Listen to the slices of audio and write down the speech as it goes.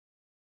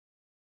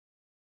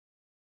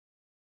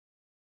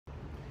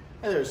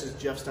Hey there, this is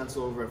Jeff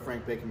Tensile over at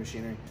Frank Bacon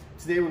Machinery.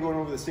 Today we're going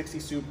over the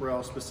 60 Super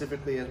L,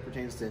 specifically as it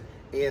pertains to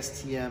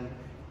ASTM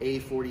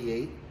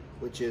A48,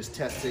 which is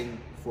testing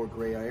for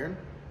gray iron.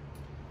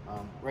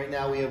 Right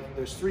now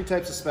there's three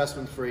types of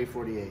specimens for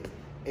A48,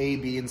 A,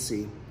 B, and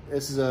C.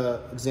 This is an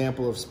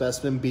example of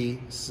specimen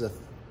B. This is a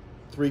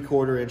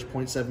 3/4 inch,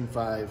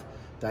 0.75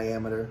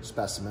 diameter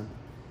specimen.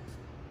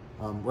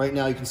 Right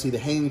now you can see the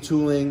hanging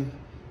tooling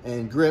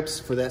and grips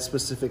for that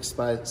specific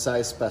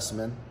size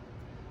specimen.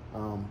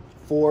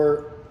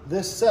 For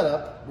this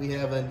setup, we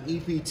have an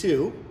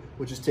EP2,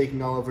 which is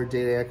taking all of our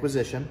data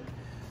acquisition.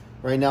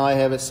 Right now I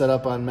have it set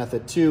up on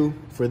method 2.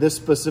 For this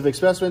specific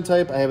specimen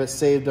type, I have it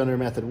saved under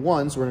method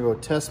 1. So we're gonna go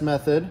test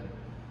method,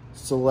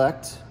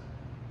 select.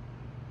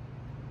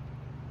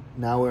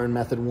 Now we're in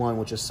method 1,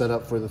 which is set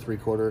up for the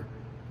 3/4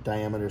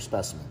 diameter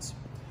specimens.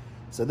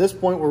 So at this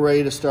point, we're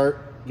ready to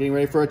start getting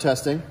ready for our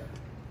testing.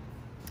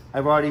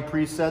 I've already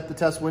preset the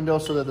test window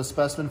so that the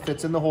specimen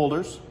fits in the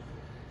holders.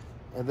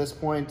 At this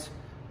point,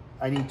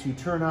 I need to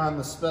turn on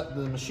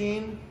the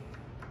machine.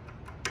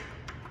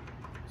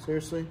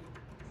 Seriously?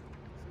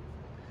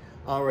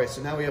 All right,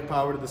 so now we have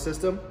power to the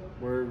system.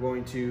 We're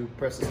going to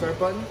press the start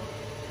button.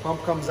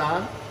 Pump comes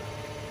on.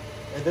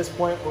 At this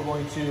point, we're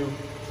going to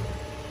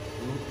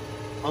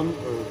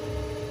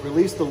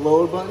release the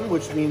load button,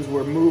 which means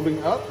we're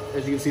moving up.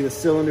 As you can see, the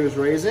cylinder is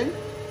raising.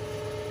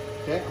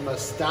 Okay, I'm gonna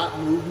stop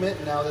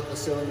movement now that the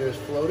cylinder is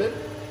floated.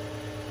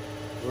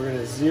 We're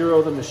gonna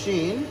zero the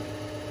machine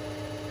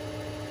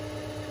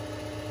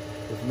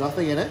with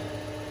nothing in it.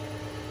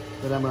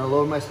 Then I'm going to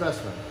load my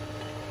specimen.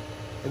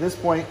 At this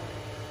point,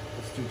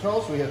 it's too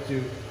tall, so we have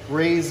to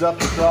raise up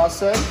the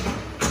cross head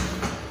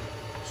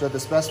so that the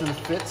specimen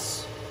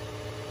fits.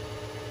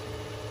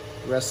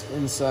 Rest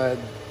inside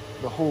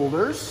the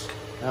holders.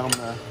 Now I'm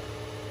going to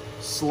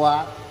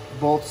slot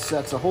both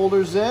sets of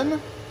holders in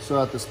so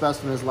that the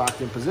specimen is locked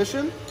in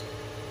position.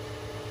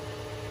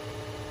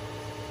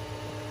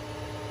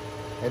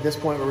 At this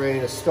point, we're ready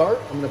to start.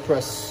 I'm going to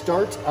press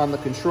start on the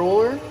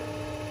controller.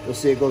 You'll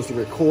see it goes to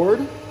record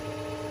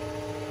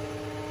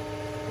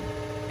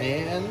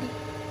and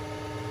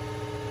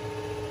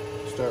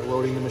start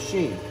loading the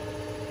machine.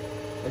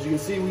 As you can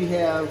see, we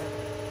have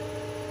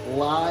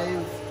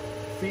live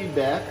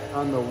feedback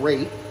on the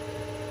rate,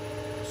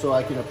 so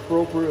I can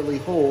appropriately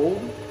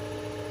hold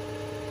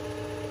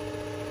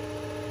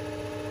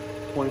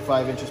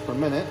 0.5 inches per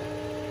minute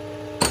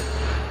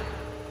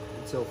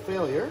until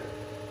failure.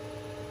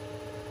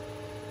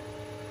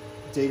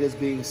 Data is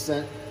being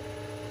sent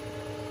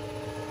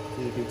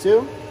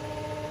EP2,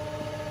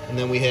 and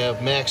then we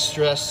have max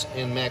stress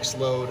and max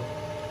load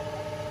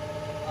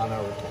on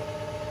our report.